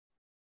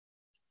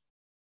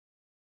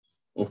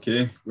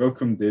Okay,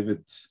 welcome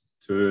David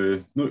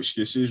to No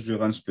Excuses,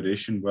 Real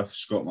Inspiration with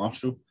Scott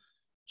Marshall.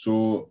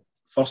 So,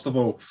 first of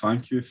all,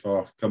 thank you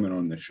for coming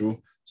on the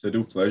show. It's a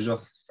real pleasure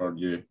for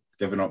you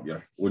giving up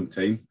your own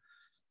time.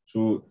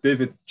 So,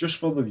 David, just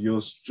for the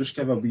viewers, just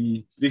give a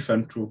wee brief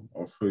intro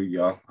of who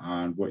you are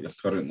and what you're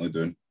currently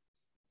doing.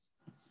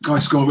 Hi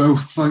Scott, well,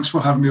 thanks for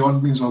having me on,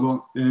 it means a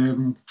lot.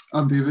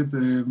 I'm David,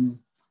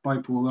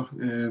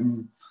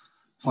 bipolar.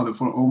 I've had it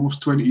for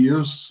almost 20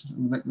 years.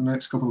 The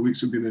next couple of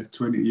weeks will be the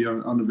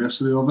 20-year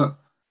anniversary of it.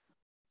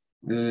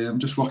 I'm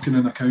just working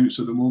in accounts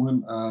at the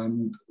moment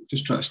and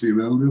just trying to stay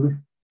well, really.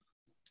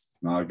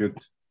 Good.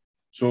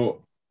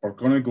 So we're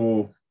going to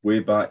go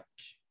way back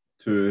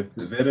to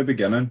the very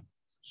beginning.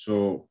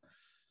 So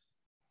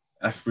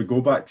if we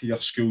go back to your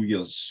school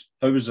years,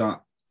 how was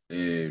that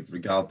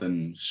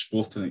regarding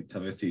sporting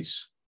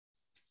activities?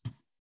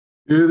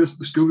 Yeah, the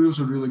school years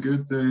are really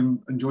good.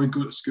 Enjoyed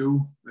going to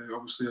school.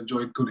 Obviously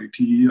enjoyed going to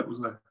PE. That was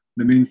the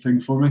main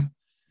thing for me.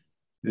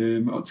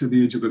 Up to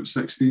the age of about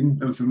 16,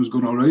 everything was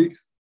going all right.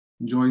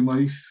 Enjoying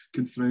life,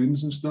 good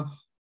friends and stuff.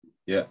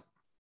 Yeah.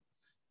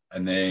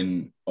 And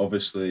then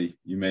obviously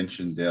you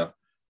mentioned there,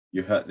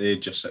 you hit the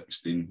age of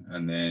 16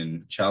 and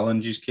then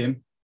challenges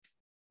came?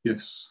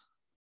 Yes.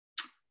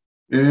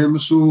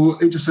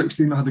 So age of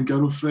 16, I had a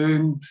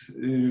girlfriend.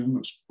 It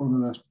was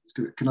one of the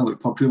kind of like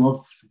puppy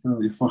love, kind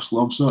of your first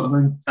love sort of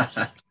thing.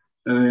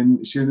 And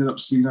then she ended up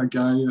seeing a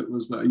guy that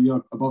was like a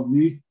year above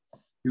me.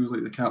 He was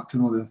like the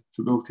captain of the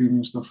football team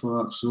and stuff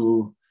like that.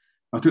 So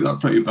I took that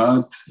pretty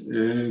bad.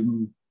 I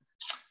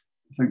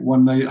think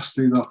one night I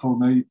stayed up all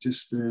night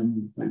just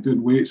like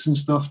doing weights and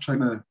stuff, trying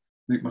to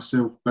make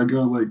myself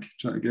bigger, like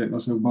trying to get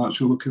myself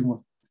macho looking,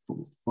 what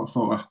I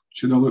thought I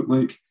should have looked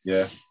like.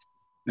 Yeah.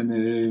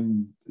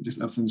 And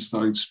just everything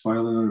started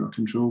spiraling out of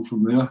control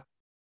from there.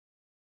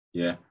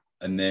 Yeah.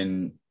 And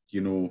then,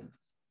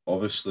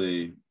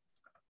 obviously,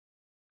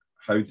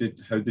 how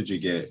did you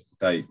get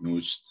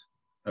diagnosed?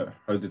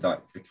 How did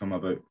that become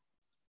about?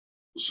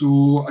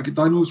 So I got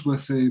diagnosed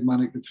with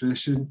manic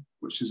depression,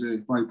 which is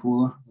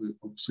bipolar,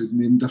 obviously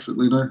named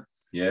differently now.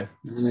 Yeah.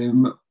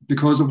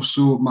 Because I was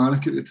so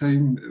manic at the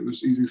time, it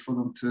was easy for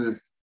them to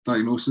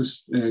diagnose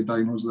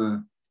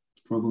the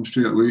problem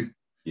straight away.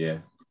 Yeah.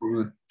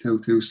 The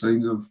telltale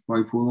signs of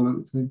bipolar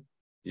at the time.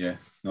 Yeah.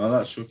 No,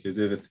 that's okay,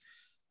 David.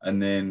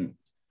 And then,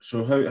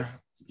 so how,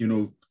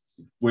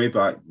 way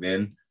back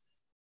then,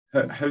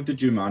 how did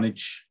you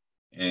manage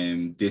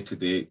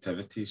day-to-day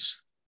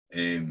activities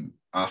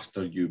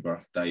after you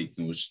were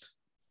diagnosed?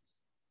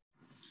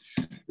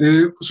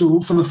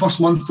 So for the first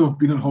month of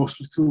being in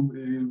hospital,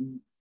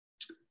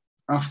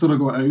 after I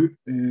got out,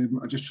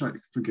 I just tried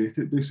to forget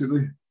it,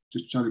 basically.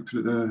 Just tried to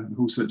put the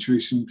whole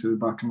situation to the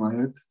back of my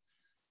head.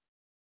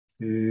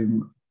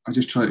 I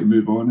just tried to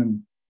move on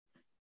and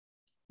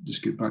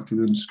just get back to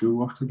doing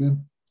schoolwork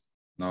again.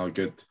 No,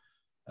 good.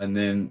 And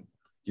then,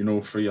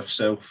 for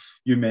yourself,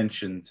 you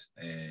mentioned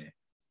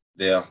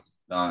there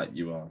that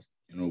you were,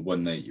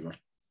 one night you were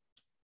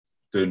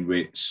doing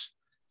weights.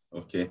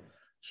 Okay.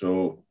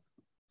 So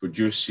would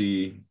you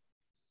see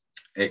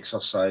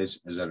exercise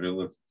as a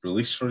real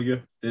release for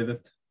you, David?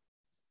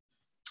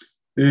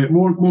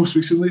 Most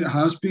recently it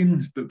has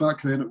been, but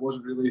back then it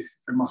wasn't really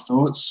in my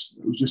thoughts.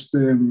 It was just,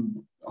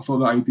 I thought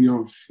the idea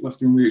of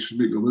lifting weights would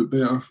make me look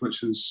better,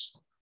 which is,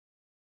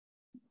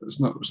 it's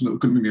not going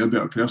to make me a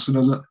better person,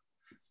 is it?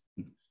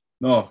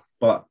 No,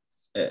 but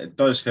it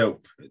does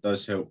help. It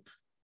does help.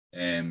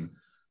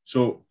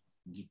 So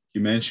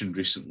you mentioned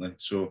recently.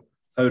 So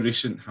how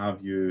recent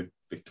have you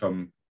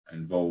become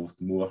involved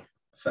more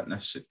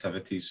fitness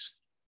activities?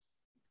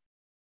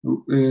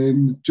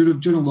 During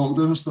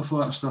lockdown and stuff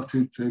like that, I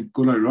started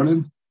going out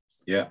running.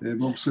 Yeah.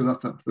 Obviously,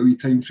 the wee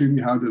time frame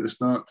you had at the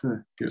start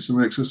to get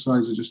some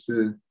exercise, I just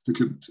took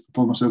it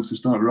upon myself to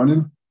start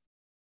running.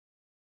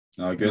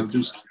 No, good.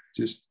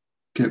 Just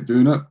kept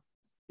doing it.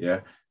 Yeah,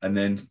 and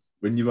then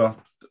when you were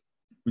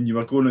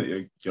going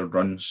out your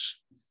runs,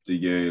 do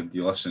you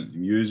listen to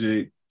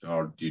music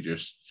or do you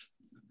just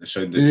the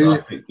sound of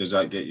traffic? Does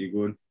that get you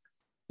going?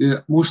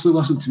 Yeah, mostly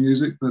listen to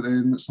music, but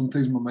then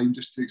sometimes my mind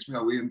just takes me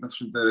away in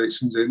different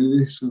directions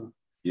anyway. So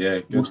yeah,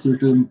 good. Mostly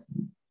doing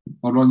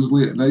my runs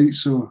late at night,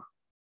 so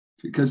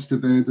get kids to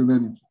bed and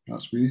then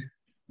that's me.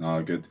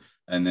 No, good.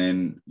 And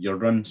then your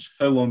runs,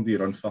 how long do you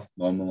run for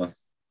normally?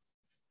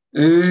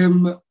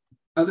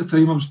 At the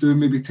time I was doing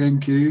maybe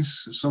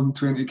 10Ks, some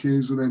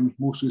 20Ks, and then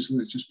most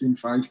recently it's just been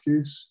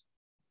 5Ks.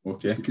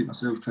 Okay. Just to keep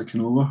myself ticking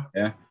over.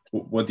 Yeah.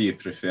 What do you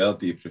prefer?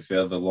 Do you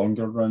prefer the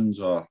longer runs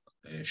or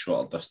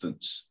shorter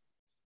distance?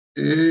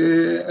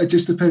 It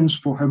just depends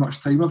for how much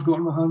time I've got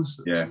on my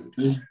hands. Yeah.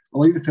 I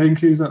like the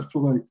 10Ks, that's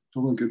probably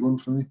a good one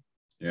for me.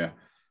 Yeah.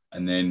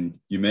 And then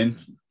you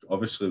mentioned,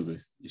 obviously,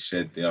 you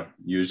said there,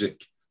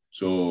 music.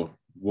 So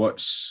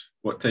what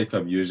type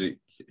of music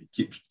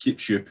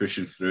keeps you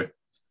pushing through?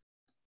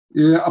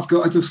 Yeah, I've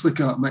got just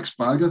like a mixed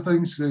bag of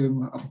things. I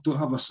don't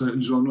have a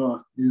certain genre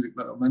of music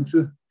that I'm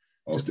into.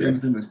 Okay. Just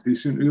anything that's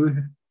decent, really.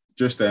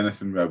 Just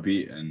anything with a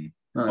beat and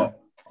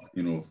up,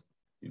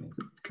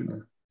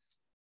 kind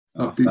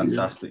of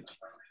fantastic. Yeah.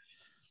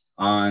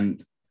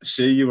 And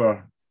say you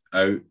were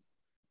out,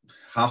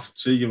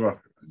 say you were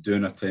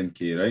doing a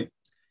 10K, right?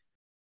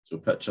 So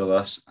picture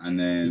this, and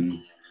then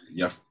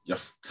you're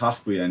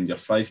halfway in, you're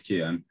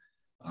 5K in,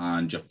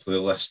 and your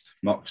playlist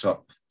mucks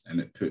up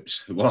and it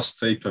puts the worst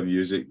type of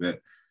music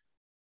that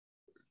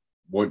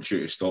wants you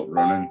to stop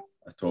running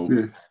at all.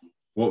 Yeah.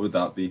 What would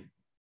that be?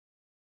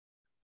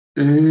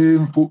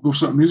 What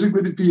sort of music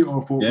would it be,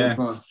 or what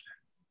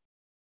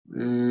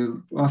Yeah.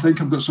 I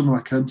think I've got some of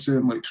my kids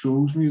saying like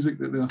Trolls music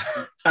that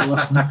they're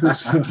listening to.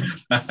 So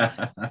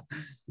I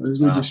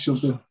usually just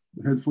shove the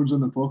headphones in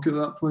the pocket at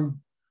that point.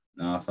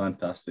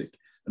 Fantastic.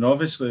 And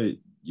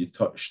obviously you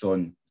touched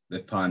on the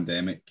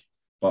pandemic,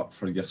 but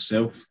for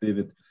yourself,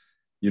 David,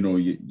 you know,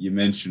 you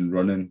mentioned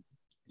running,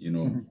 you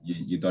know,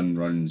 you done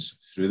runs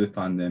through the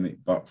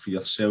pandemic, but for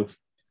yourself,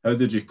 how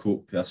did you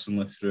cope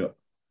personally through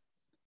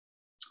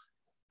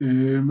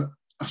it?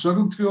 I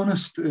struggled, to be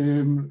honest.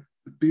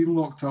 Being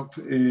locked up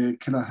kind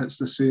of hits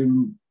the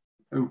same.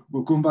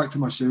 Well, going back to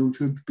my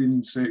childhood,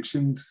 being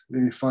sectioned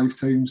 5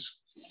 times,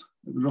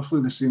 it was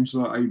roughly the same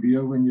sort of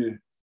idea when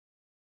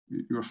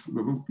you're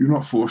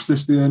not forced to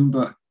stay in,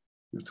 but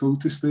you're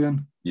told to stay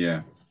in.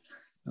 Yeah.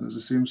 And it's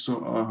the same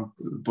sort of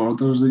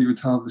borders that you would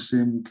have, the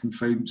same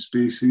confined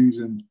spaces,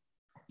 and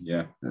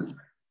yeah,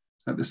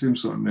 at the same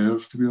sort of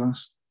nerve, to be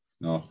honest.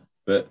 No,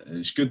 but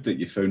it's good that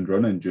you found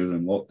running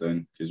during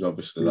lockdown, because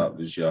obviously that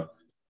was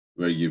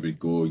where you would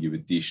go, you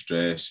would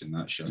de-stress, and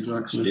that's your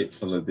escape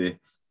for the day.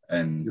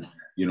 And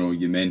you know,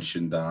 you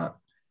mentioned that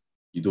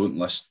you don't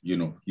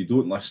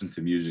listen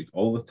to music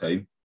all the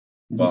time,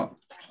 but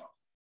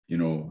you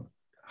know,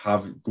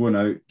 going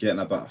out, getting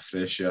a bit of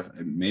fresh air,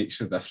 it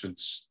makes a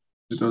difference.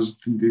 It does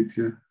indeed,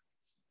 yeah.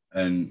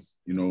 And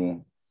you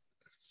know,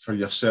 for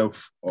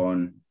yourself,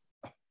 on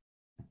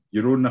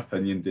your own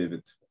opinion,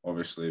 David,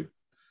 obviously,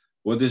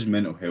 what does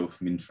mental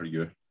health mean for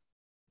you?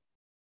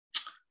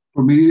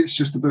 For me, it's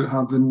just about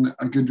having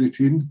a good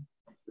routine,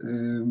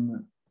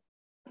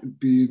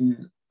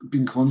 being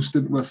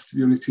constant with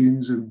your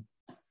routines, and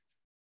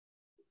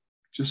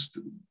just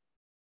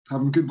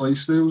having good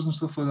lifestyles and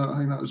stuff like that. I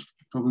think that was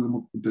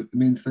probably the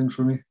main thing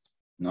for me.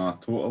 No,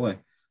 totally.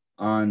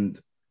 And,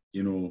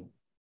 you know,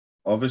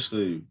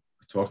 obviously we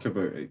talk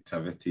about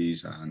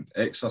activities and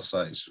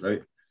exercise,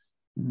 right?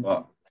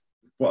 But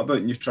what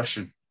about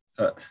nutrition?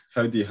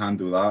 How do you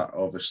handle that,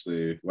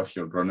 obviously, with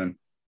your running?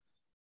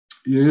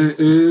 Yeah,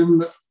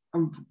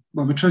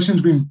 my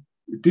nutrition's been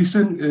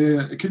decent.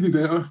 It could be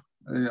better.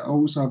 I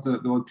always have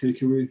the odd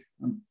takeaway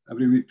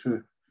every week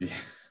to... Yeah.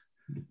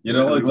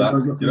 You're allowed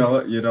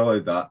that. You're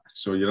allowed that.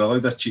 So you're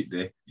allowed a cheat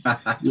day.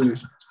 Yeah.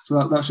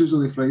 So that's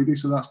usually Friday.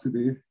 So that's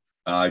today.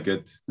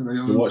 Good.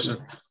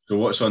 So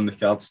what's on the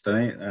cards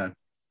tonight?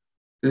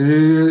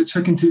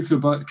 Chicken tikka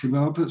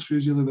kebab. It's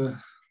usually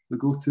the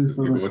go-to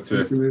for the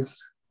takeaways.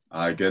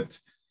 Good.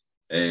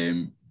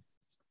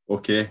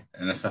 Okay.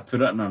 And if I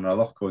put it in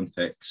another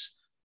context,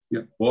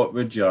 what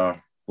would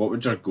your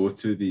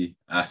go-to be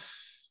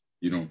if,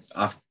 you know,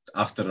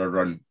 after a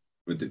run?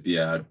 Would it be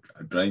a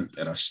drink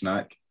or a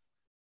snack?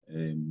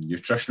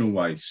 Nutritional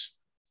wise,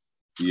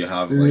 do you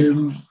have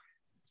like?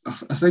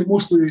 I think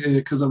mostly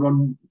because I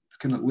run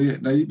kind of late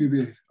at night,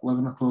 maybe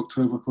 11 o'clock,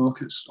 12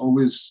 o'clock. It's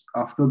always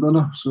after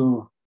dinner,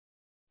 so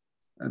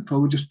it'd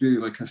probably just be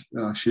like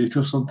a shake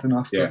or something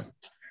after. Yeah,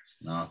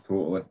 no,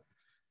 totally.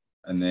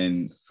 And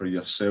then for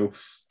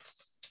yourself,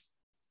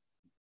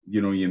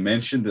 you know, you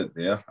mentioned it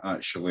there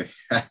actually.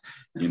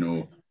 You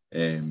know,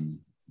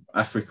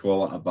 if we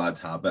call it a bad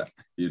habit,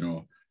 you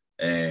know,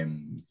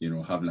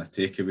 having a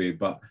takeaway,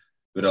 but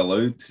we're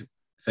allowed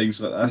things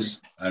like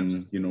this,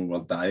 and you know, we'll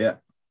diet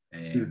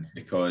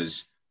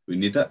because we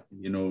need it,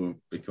 you know,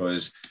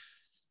 because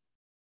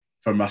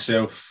for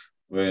myself,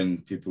 when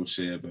people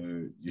say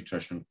about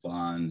nutritional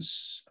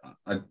plans,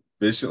 I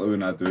basically,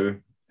 when I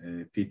do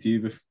PT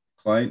with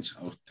clients,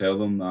 I'll tell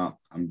them that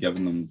I'm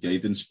giving them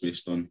guidance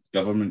based on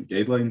government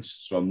guidelines.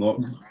 So I'm not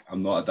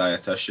a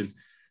dietitian.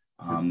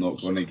 I'm not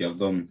going to give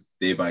them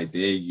day by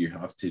day, you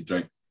have to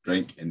drink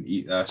and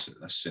eat this at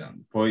this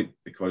certain point,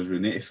 because we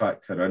need to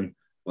factor in,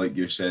 like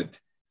you said,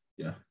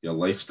 your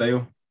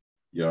lifestyle,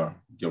 your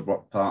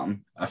work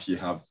pattern, if you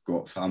have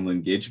got family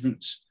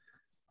engagements.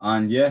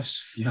 And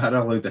yes, you are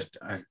allowed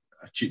a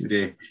cheat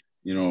day,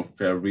 you know,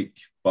 per week.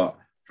 But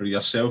for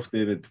yourself,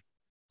 David, do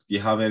you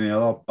have any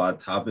other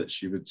bad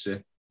habits you would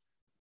say?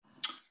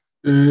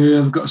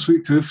 I've got a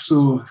sweet tooth,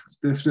 so it's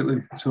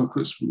definitely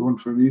chocolate's the one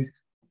for me.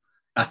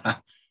 Okay.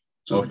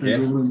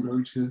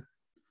 Overindulge,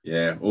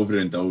 yeah,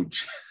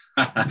 overindulge.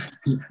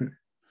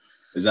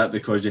 Is that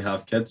because you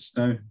have kids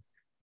now?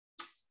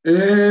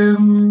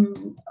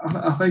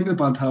 I think the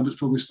bad habits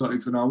probably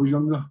started when I was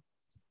younger.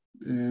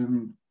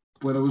 When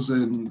I was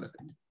in,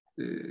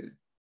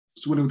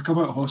 so when I would come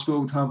out of hospital,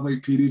 I would have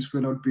like periods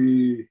when I would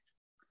be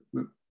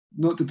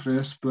not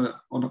depressed, but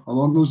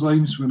along those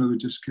lines, when I would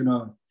just kind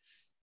of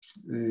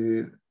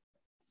to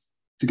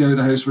get out of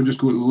the house, we'd just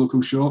go to the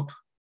local shop.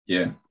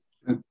 Yeah.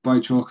 I'd buy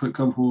chocolate,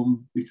 come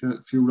home, eat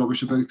it, feel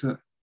rubbish about it.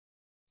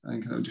 I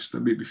think that would just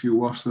make me feel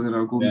worse, and then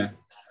I'll go. Yeah.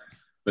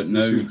 But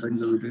now, the same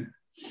things every day.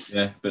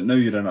 Yeah, but now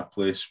you're in a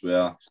place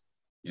where,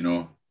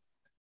 you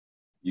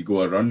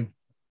go a run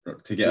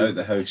to get out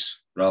the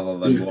house rather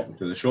than walking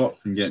to the shop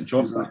and getting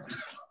chocolate. Exactly.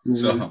 Yeah,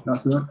 So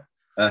that's it.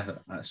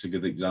 that's a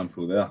good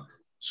example there.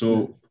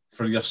 So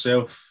for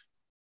yourself,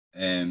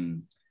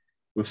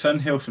 within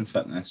health and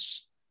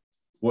fitness,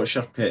 what's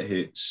your pet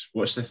hates?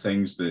 What's the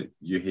things that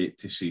you hate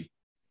to see?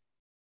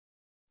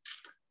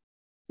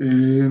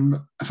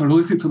 If I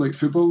relate it to like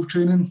football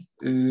training,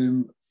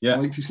 Yeah. I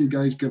like to see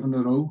guys giving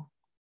their all,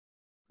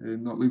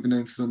 not leaving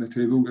anything on the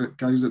table.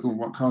 Guys that don't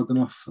work hard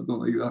enough, I don't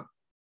like that.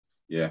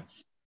 Yeah.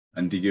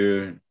 And do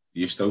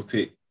you still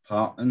take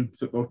part in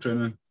football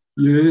training?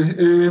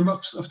 Yeah,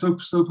 I've still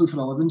played for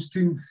the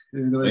Livingston team.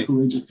 They're Right. at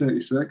the age of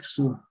 36,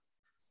 so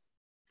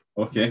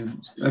Okay.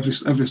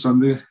 every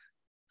Sunday.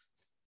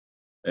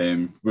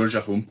 Where's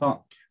your home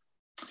park?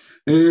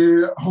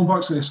 Home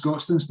park's at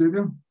Scotstoun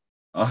Stadium.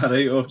 All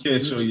right.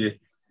 Okay. So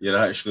you're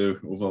actually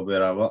over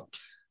where I work.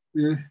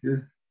 Yeah.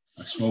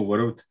 A small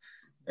world.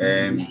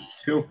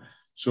 Cool.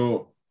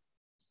 So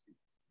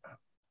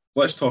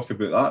let's talk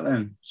about that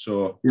then.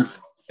 So,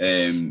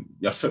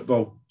 your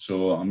football.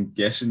 So I'm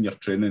guessing you're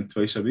training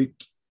twice a week.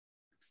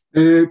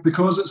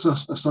 Because it's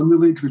a Sunday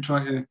league, we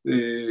try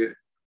to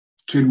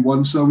train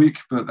once a week,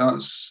 but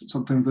that's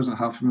sometimes doesn't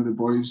happen with the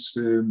boys.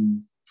 A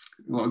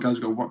lot of guys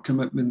got work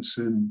commitments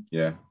and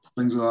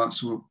things like that,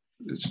 so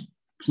it's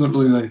not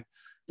really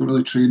don't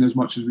really train as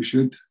much as we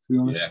should, to be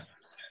honest. Yeah.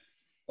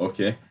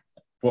 Okay.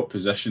 What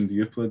position do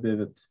you play,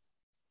 David?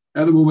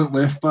 At the moment,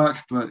 left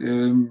back, but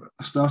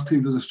I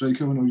started as a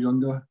striker when I was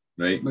younger.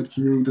 Right.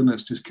 Midfield, and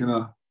it's just kind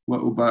of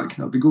whittled back.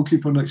 I'll be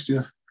goalkeeper next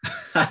year.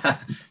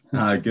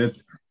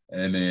 Good.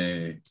 And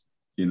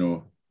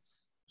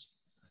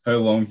how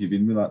long have you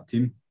been with that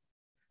team?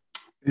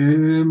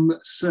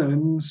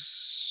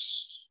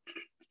 Since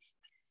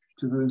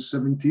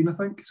 2017, I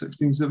think,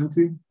 16,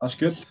 17. That's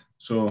good.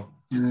 So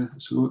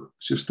it's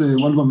just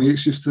one of my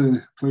mates used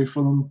to play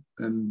for them,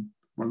 and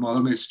one of my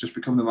other mates just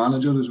become the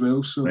manager as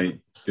well. So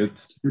right,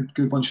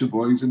 good bunch of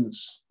boys, and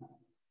it's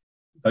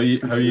how are you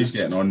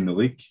getting on in the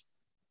league?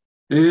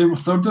 We're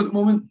third at the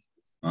moment.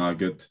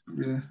 Good.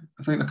 Yeah,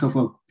 I think a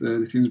couple of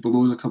the teams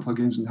below us a couple of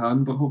games in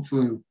hand, but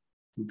hopefully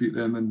we'll beat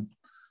them and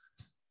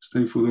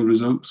stay for the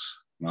results.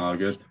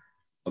 Good.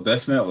 I'll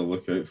definitely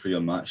look out for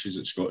your matches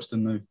at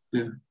Scotstoun now.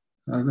 Yeah,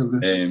 I will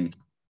do.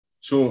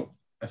 So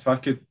if I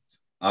could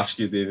ask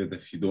you, David,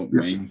 if you don't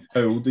mind,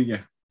 how old are you?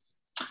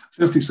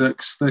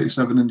 36,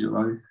 37 in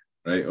July.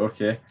 Right,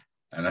 okay.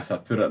 And if I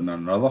put it in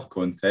another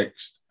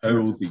context, how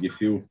old do you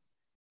feel?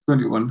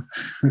 21.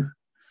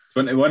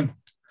 21?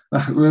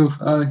 Well,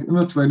 in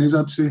my 20s,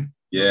 I'd say.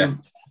 Yeah.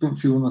 Don't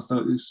feel in my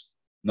 30s.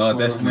 No,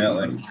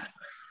 definitely.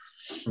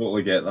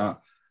 Totally get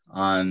that.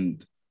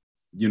 And,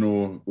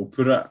 we'll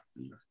put it,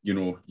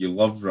 you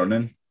love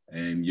running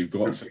and you've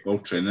got football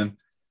training.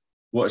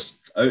 What's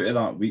out of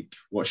that week,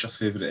 what's your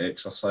favourite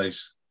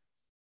exercise?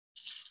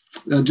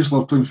 I just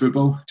love playing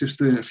football.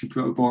 Just if you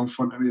put a ball in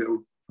front of me,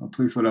 I'll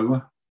play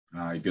forever.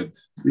 Good.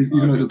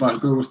 Even at the back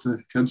door with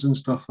the kids and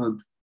stuff,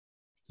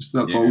 just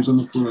that ball's on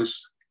the floor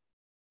is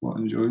what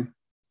I enjoy.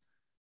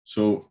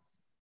 So,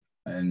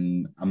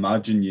 and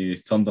imagine you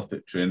turned up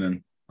at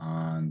training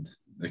and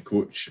the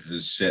coach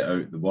has set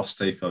out the worst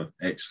type of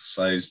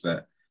exercise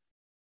that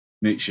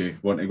makes you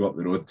want to go up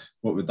the road.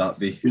 What would that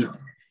be? Yeah.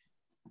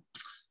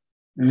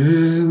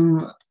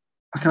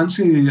 I can't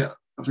say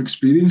I've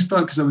experienced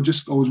that because I would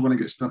just always want to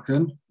get stuck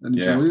in and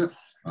enjoy it.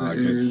 But,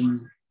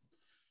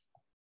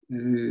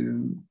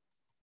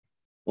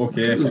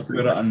 okay, if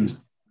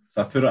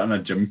I put it in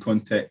a gym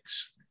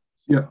context,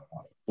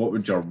 what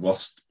would your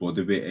worst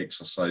bodyweight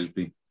exercise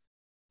be?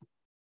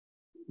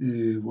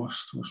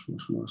 Worst.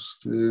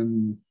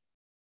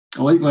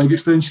 I like leg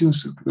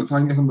extensions, but I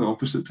think I'm the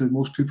opposite to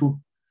most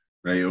people.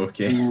 Right,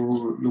 okay.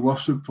 So the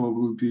worst would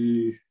probably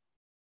be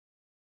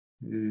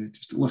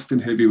just lifting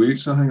heavy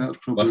weights. I think that's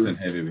probably lifting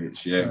heavy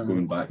weights.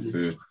 Going back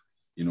to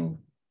in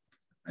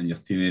your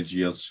teenage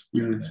years.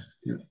 Yeah.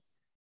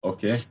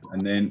 Okay,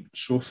 and then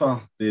so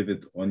far,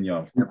 David, on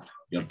your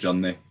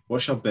journey,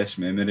 what's your best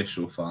memory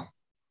so far?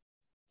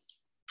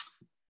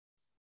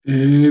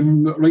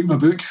 Writing my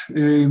book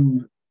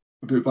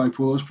about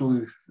bipolar is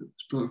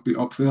probably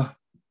up there.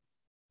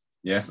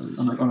 Yeah.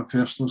 On a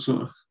personal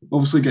sort of,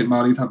 obviously getting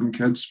married, having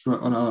kids,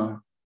 but on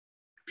a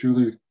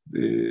purely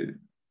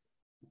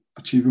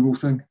achievable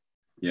thing.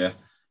 Yeah,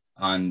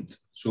 and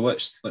so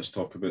let's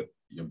talk about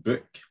your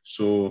book.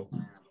 So,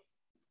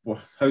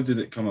 how did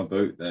it come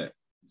about that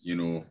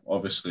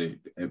obviously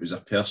it was a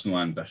personal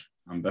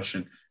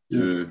ambition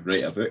to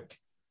write a book?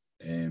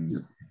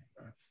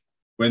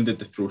 When did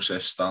the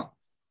process start?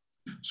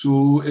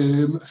 So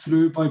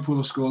through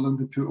Bipolar Scotland,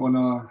 they put on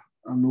a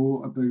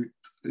note about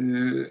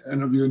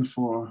interviewing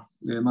for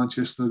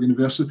Manchester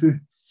University.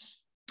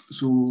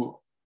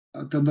 So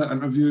I did that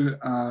interview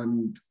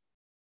and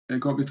it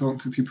got me talking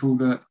to people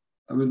that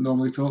I wouldn't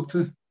normally talk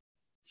to.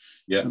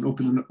 Yeah. And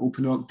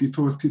opening up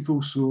deeper with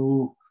people.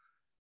 So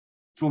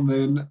from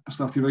then I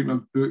started writing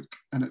a book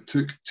and it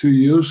took 2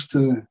 years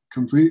to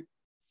complete.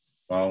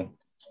 Wow.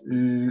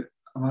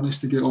 I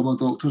managed to get all my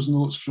doctor's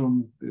notes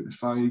from the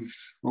 5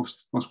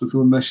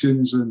 hospital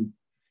admissions and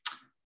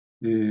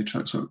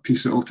try to sort of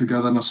piece it all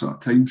together in a sort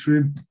of time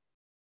frame.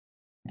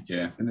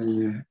 Yeah.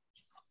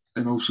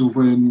 And also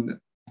when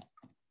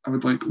I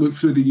would like look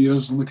through the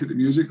years and look at the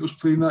music that was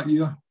playing that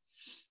year.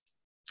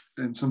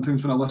 And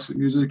sometimes when I listen to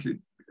music, it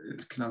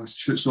kind of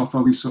shoots off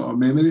a wee sort of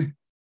memory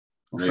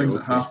of things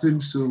that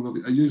happened. So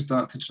I used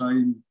that to try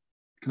and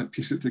kind of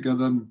piece it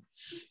together and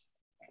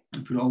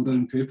put it all down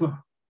on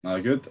paper.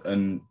 Good.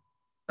 And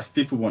if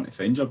people want to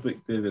find your book,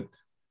 David,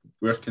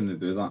 where can they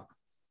do that?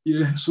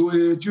 Yeah, so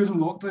during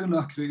lockdown,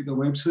 I created a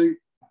website.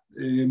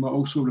 I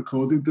also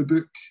recorded the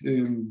book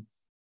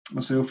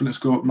myself, and it's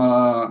got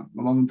my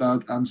mum and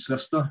dad and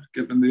sister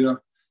giving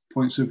their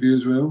points of view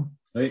as well.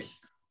 Right.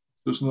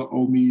 So it's not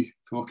all me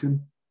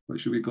talking,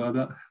 which you'll be glad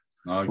at.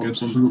 Good.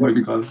 Some people might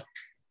be glad.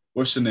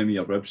 What's the name of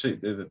your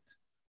website, David?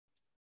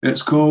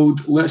 It's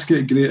called Let's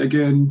Get Great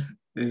Again.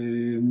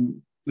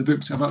 The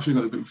book, I've actually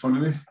got the book in front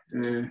of me.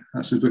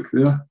 That's the book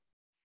there.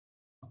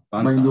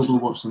 Fantastic. Mind over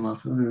what's the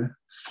matter.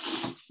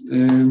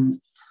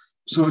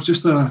 So it's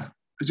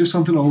just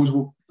something I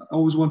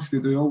always wanted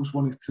to do. I always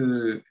wanted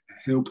to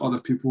help other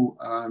people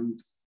and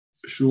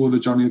show the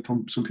journey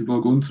some people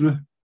are going through.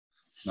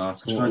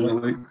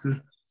 Totally.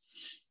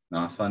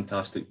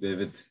 Fantastic,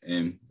 David.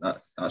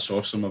 That's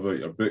awesome about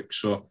your book.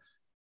 So,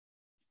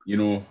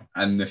 in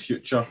the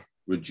future,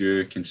 would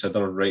you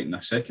consider writing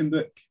a second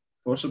book,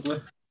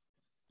 possibly?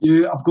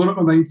 Yeah, I've got it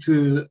in my mind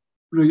to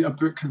write a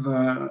book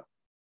that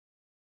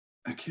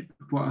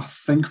what I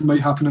think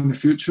might happen in the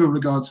future in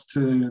regards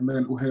to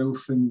mental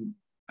health and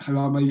how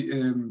I might,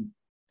 I'm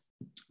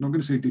not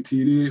going to say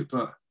deteriorate,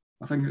 but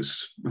I think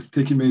it's with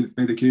taking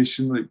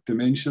medication, like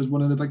dementia is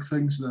one of the big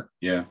things that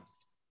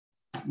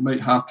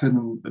might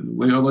happen in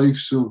later life.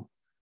 So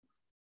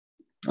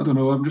I don't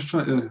know, I'm just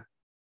trying to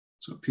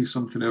sort of piece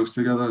something else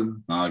together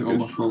and get all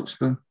my thoughts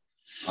down.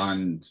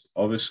 And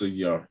obviously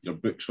your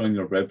book's on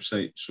your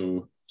website,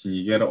 so can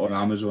you get it on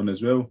Amazon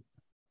as well?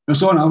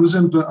 It's on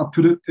Amazon, but I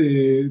put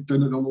it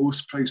down at the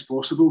lowest price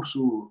possible.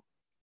 So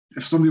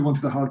if somebody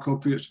wanted a hard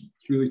copy, it's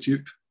really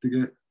cheap to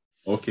get.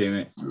 Okay,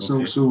 mate. It's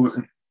also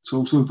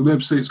the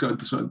website's got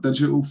a sort of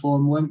digital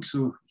form link, so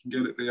you can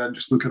get it there and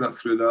just look at it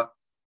through that.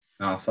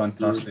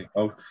 Fantastic.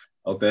 Yeah.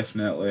 I'll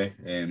definitely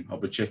I'll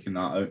be checking that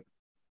out.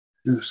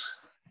 Yes.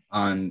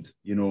 And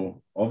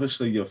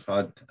obviously you've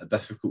had a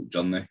difficult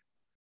journey,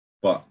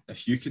 but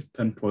if you could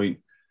pinpoint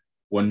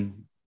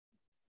one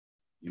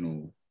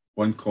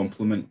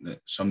compliment that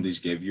somebody's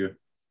gave you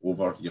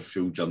over your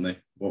full journey,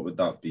 what would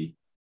that be?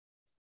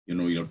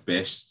 Your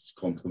best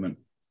compliment?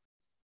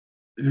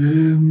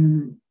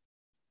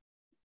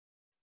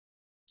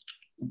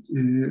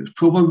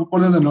 Probably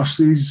one of the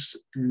nurses.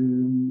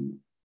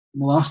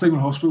 My last time in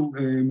hospital,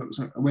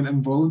 I went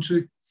in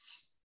voluntary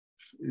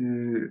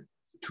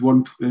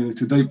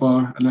to Dyke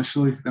Bar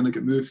initially, then I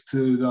got moved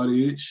to the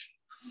RAH.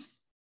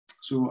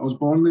 So I was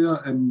born there,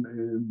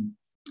 and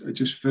it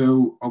just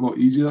felt a lot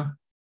easier.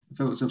 I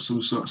felt as if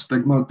some sort of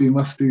stigma had been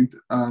lifted,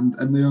 and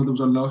in there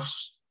was a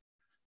nurse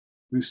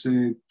who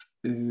said,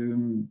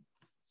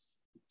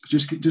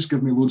 just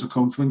give me loads of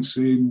confidence,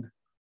 saying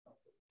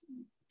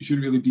you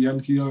shouldn't really be in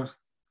here.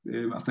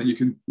 I think you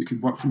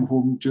can work from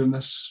home during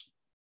this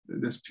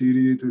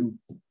period, and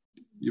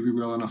you'll be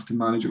well enough to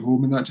manage at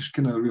home. And that just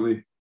kind of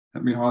really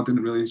hit me hard, and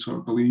it really sort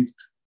of believed.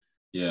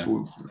 Yeah.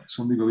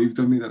 Somebody believed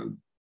in me that was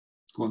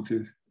going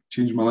to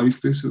change my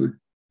life, basically.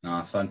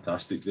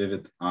 Fantastic,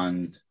 David.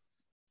 And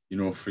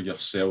for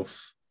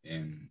yourself,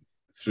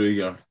 through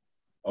your,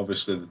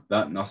 obviously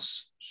that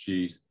nurse,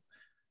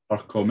 her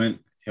comment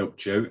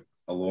helped you out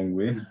a long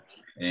way.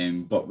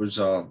 But was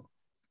a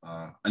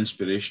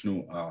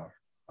inspirational,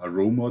 a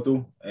role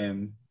model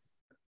in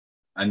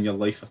your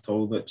life at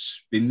all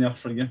that's been there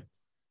for you?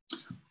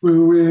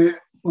 Well,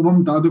 my mum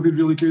and dad have been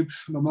really good.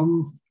 My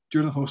mum,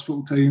 during the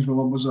hospital times, my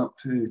mum was up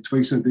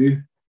twice a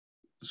day.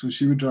 So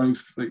she would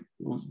drive,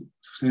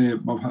 say,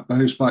 my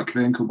house back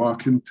then,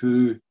 Kilbarcon,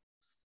 to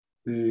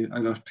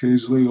either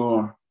Paisley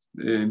or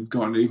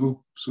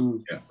Gartnavel.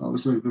 So that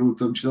was the road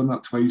down. She done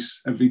that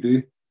twice every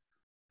day.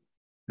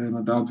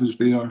 My dad was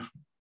there.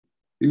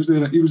 He was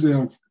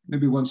there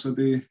maybe once a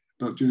day,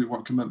 but due to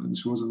work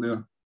commitments, he wasn't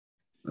there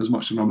as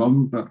much as my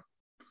mum. But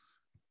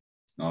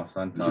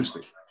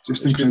fantastic.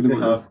 Just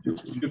incredible.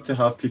 It's good to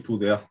have people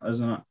there,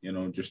 isn't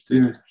it? Just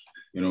to,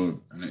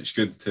 and it's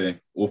good to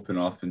open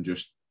up and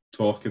just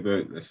talk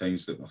about the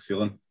things that they're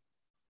feeling.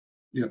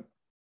 Yeah.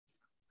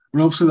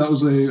 And obviously that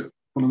was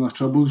one of my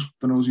troubles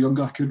when I was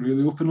younger. I couldn't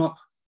really open up.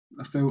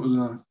 I felt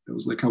it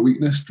was like a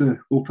weakness to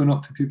open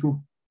up to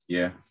people.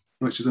 Yeah.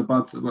 Which is a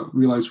bad thing, I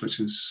realise, which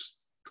is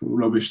total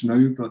rubbish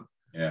now. But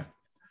yeah.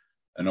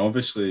 And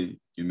obviously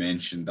you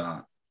mentioned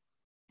that,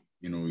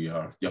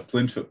 you're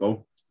playing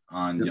football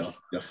and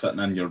you're fitting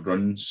in your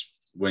runs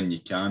when you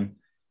can.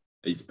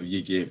 Have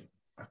you got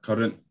a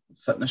current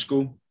fitness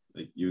goal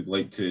that you would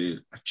like to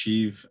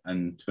achieve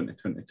in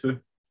 2022?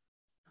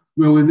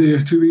 Well, in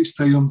 2 weeks'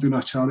 time, I'm doing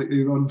a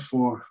charity run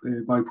for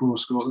Bipolar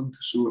Scotland,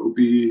 so it'll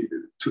be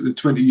the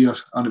 20-year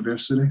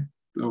anniversary.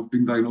 I've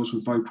been diagnosed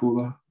with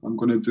bipolar. I'm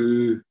going to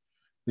do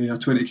a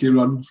 20k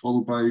run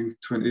followed by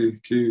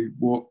 20k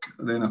walk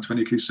and then a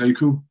 20k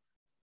cycle.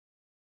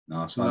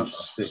 No, so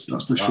that's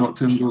the short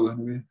term goal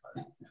anyway.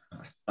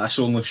 That's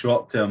only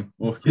short term.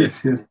 Okay.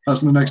 Yeah,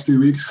 that's in the next 2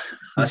 weeks.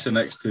 That's the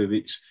next 2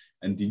 weeks.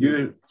 And do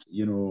you,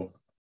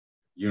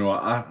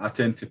 I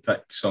tend to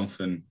pick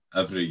something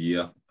every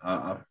year.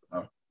 I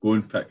go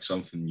and pick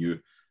something new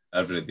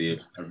every day,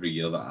 every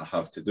year that I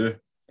have to do.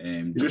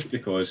 Just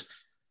because,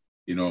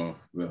 we're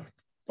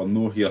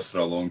not here for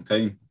a long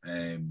time.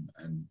 And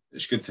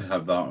it's good to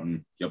have that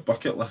on your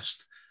bucket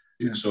list.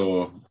 Yeah.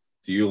 So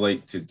do you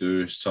like to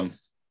do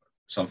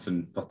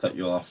something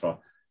particular for,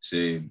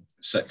 say,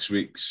 6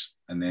 weeks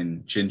and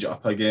then change it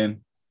up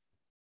again?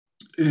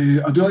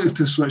 I do like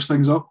to switch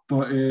things up,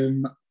 but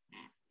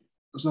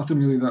there's nothing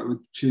really that would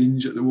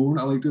change at the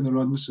moment. I like doing the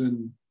runs,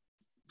 and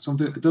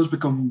something it does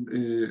become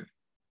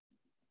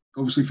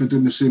obviously if you're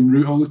doing the same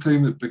route all the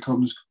time, it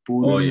becomes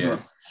boring. Oh yeah,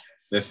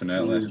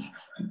 definitely.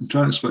 I'm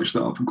trying to switch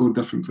that up and go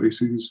different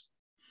places.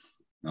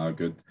 No,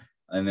 good.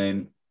 And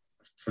then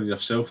for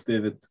yourself,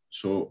 David,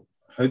 so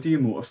how do you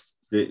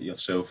motivate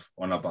yourself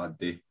on a bad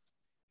day?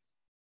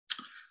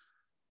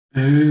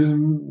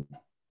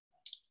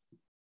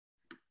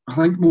 I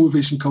think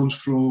motivation comes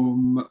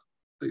from,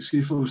 like, see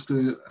if I was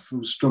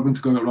struggling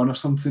to go out and run or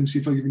something, see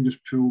if I can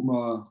just put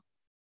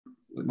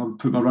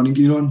my running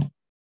gear on.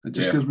 It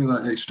just gives me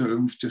that extra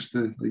oomph just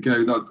to get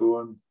out that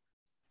door and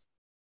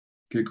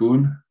get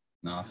going.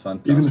 Nah,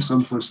 fantastic. Even the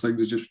simplest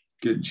things are just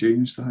getting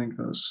changed. I think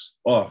that's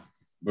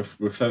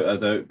without a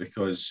doubt,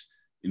 because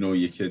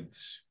you could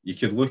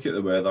look at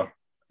the weather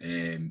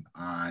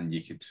and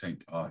you could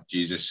think, oh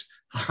Jesus,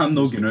 I'm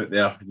not going out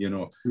there,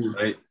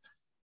 right?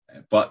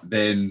 But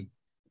then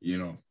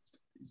you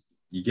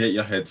get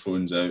your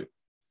headphones out,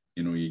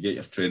 you get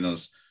your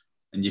trainers,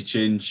 and you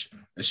change.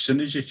 As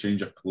soon as you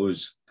change your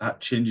clothes, that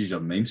changes your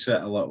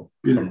mindset a little.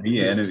 For me,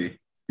 anyway.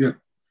 Yeah.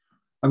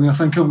 I mean, I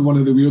think I'm one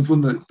of the weird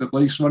ones that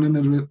likes running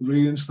in the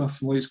rain and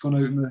stuff, and likes going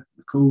out in the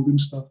cold and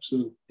stuff.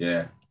 So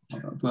yeah, I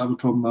don't have a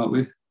problem that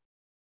way.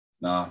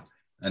 Nah.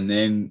 And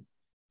then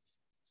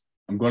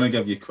I'm going to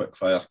give you quick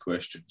fire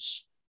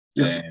questions.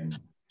 Yeah.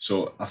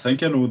 So I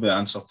think I know the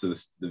answer to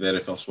the very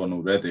first one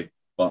already,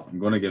 but I'm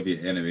going to give you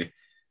it anyway.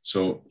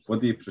 So what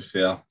do you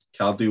prefer,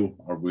 cardio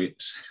or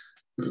weights?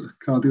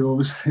 Cardio,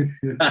 obviously.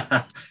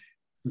 Yeah.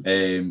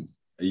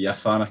 Are you a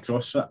fan of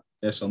CrossFit?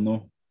 Yes or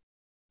no?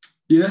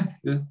 Yeah.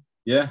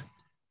 Yeah?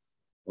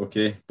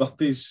 Okay.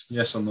 Burpees?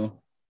 Yes or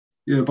no?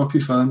 Yeah, burpee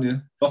fan, yeah.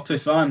 Burpee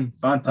fan?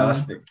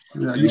 Fantastic.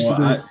 Yeah, I used to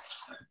do...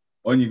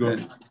 On you go.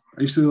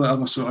 I used to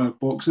have a sort of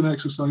boxing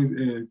exercise,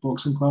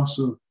 boxing class,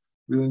 so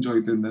really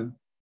enjoyed doing them.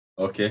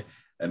 Okay.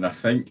 And I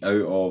think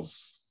out of,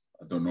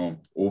 I don't know,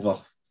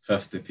 over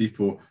 50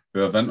 people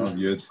who I've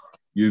interviewed,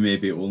 you may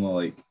be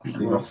only like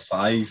 4 or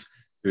 5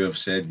 who have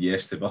said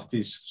yes to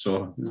burpees.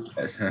 So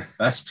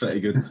that's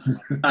pretty good.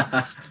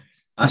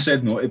 I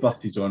said no to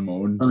burpees on my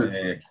own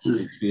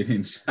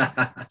experience.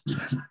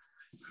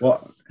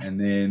 And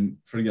then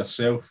for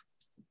yourself,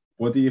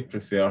 what do you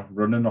prefer,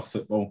 running or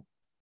football?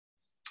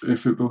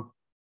 Football.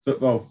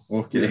 Football,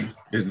 okay, yeah.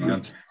 Good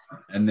man. Yeah.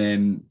 And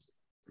then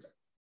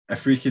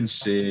if we can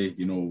say,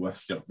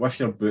 with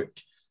your book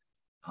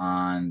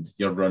and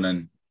your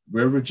running,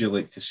 where would you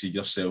like to see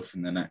yourself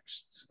in the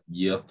next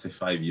year to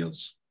 5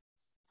 years?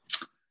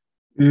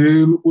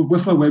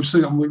 With my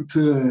website, I'm looking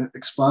to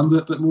expand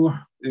it a bit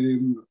more.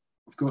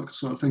 I've got a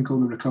sort of thing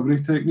called the recovery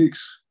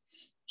techniques.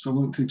 So I'm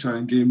looking to try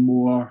and gain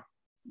more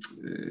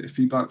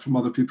feedback from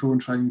other people and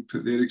try and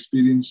put their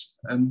experience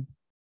in.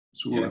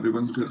 So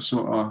everyone's got a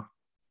sort of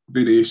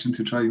variation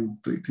to try and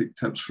take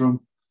tips from.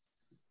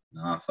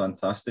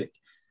 Fantastic.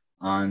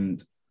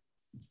 And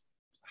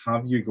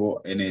have you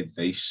got any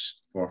advice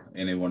for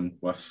anyone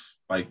with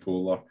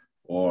bipolar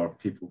or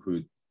people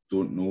who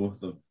don't know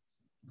that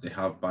they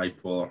have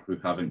bipolar who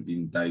haven't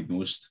been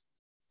diagnosed?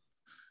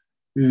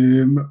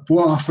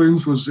 What I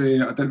found was I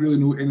didn't really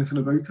know anything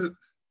about it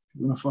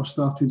when I first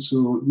started,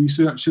 so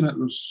researching it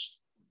was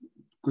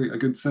quite a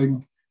good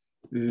thing.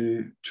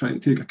 Trying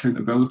to take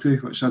accountability,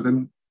 which I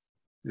didn't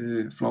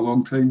for a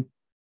long time,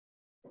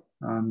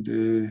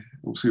 and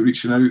also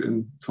reaching out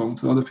and talking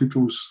to other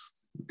people's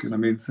kind of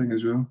main thing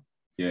as well.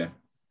 Yeah.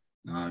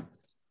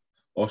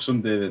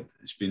 Awesome, David.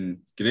 It's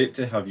been great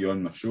to have you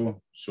on my show.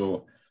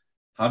 So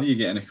have you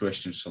got any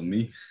questions for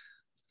me?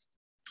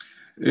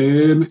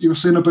 You were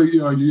saying about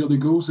your yearly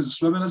goals. It's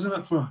swimming, isn't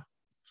it, for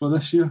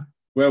this year?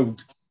 Well,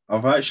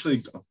 I've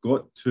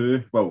got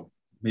 2, well,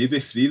 maybe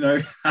 3 now.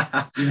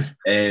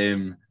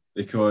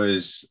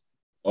 Because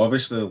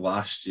obviously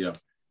last year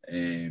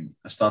I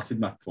started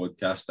my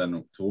podcast in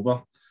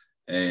October.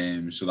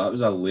 So that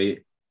was a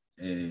late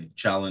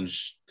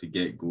challenge to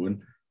get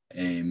going.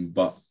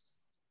 But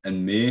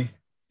in May,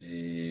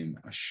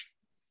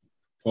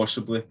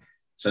 possibly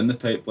it's in the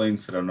pipeline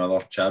for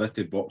another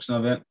charity boxing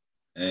event,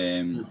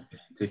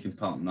 taking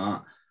part in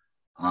that,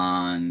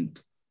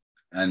 and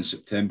in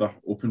September,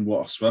 open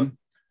water swim.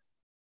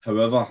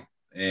 However,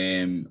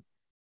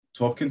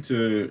 talking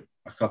to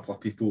a couple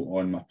of people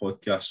on my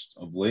podcast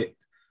of late,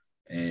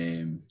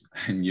 and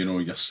you know,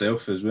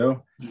 yourself as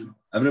well.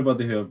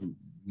 Everybody who I've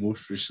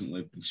most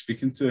recently been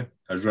speaking to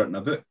has written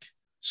a book.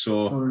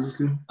 So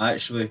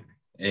actually,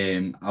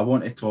 I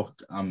want to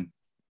talk. I'm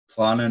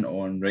planning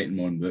on writing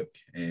my own book.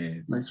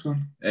 Nice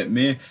one. It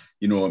may,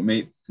 you know,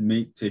 it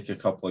might take a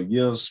couple of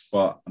years,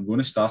 but I'm going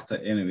to start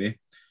it anyway.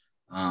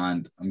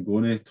 And I'm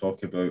going to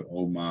talk about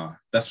all my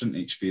different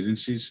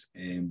experiences,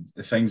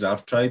 the things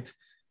I've tried,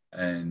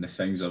 and the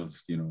things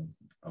I've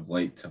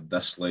liked, I've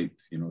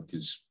disliked, you know,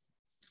 because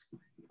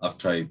I've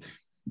tried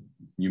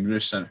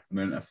numerous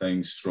amount of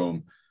things,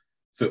 from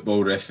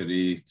football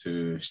referee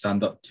to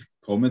stand-up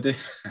comedy.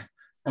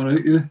 All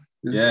right, yeah.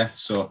 Yeah,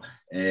 so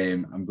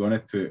I'm going to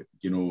put,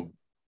 you know,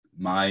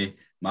 my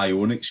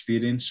own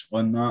experience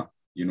on that,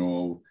 you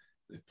know,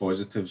 the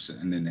positives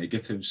and the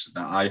negatives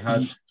that I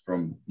had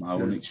from my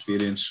own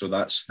experience. So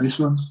that's nice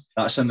one.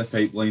 That's in the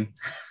pipeline.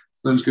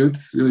 Sounds good,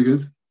 really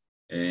good.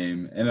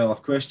 Any other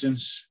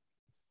questions?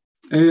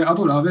 I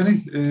don't have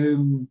any.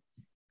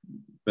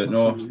 But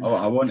no,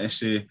 I want to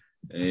say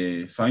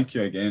thank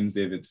you again,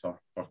 David, for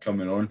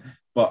coming on.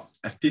 But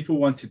if people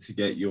wanted to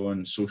get you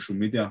on social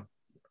media,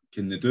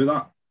 can they do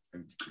that?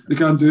 They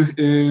can do.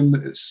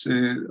 It's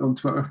on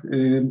Twitter.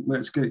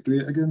 Let's Get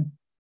Great again.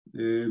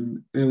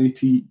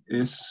 LATSGR,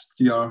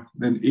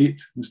 then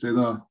 8 instead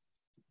of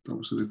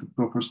obviously the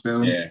proper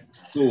spelling. Yeah,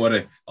 don't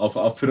worry.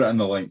 I'll put it in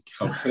the link.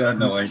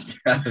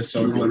 It's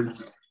all good.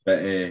 But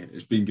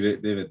it's been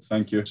great, David.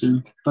 Thank you.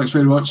 Thanks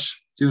very much.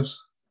 Cheers.